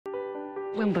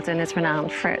Wimbledon is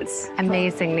renowned for its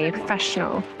amazingly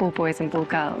professional ball boys and ball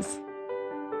girls.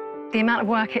 The amount of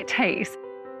work it takes,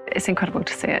 it's incredible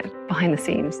to see it behind the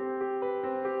scenes.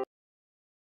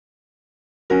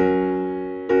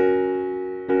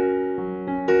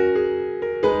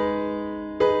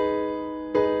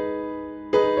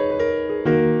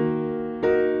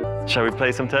 Shall we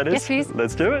play some tennis? Yes, please.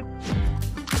 Let's do it.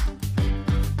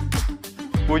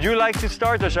 Would you like to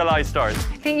start or shall I start?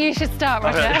 I think you should start,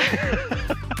 Roger. Okay.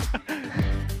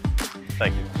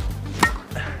 Thank you.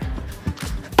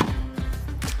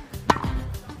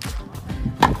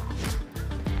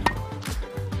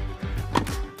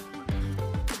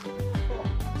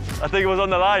 I think it was on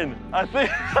the line. I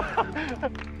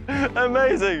think.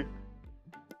 Amazing.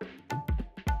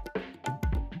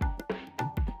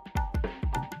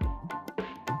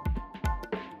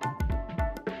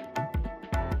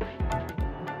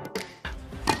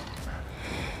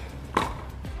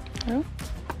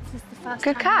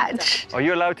 Good catch. Are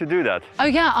you allowed to do that? Oh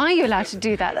yeah, are you allowed to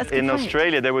do that? That's a good In point.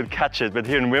 Australia, they would catch it, but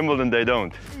here in Wimbledon, they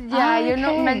don't. Yeah, Oh, you're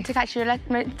not okay. meant to catch it. You're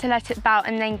meant to let it bout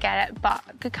and then get it, but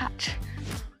good catch.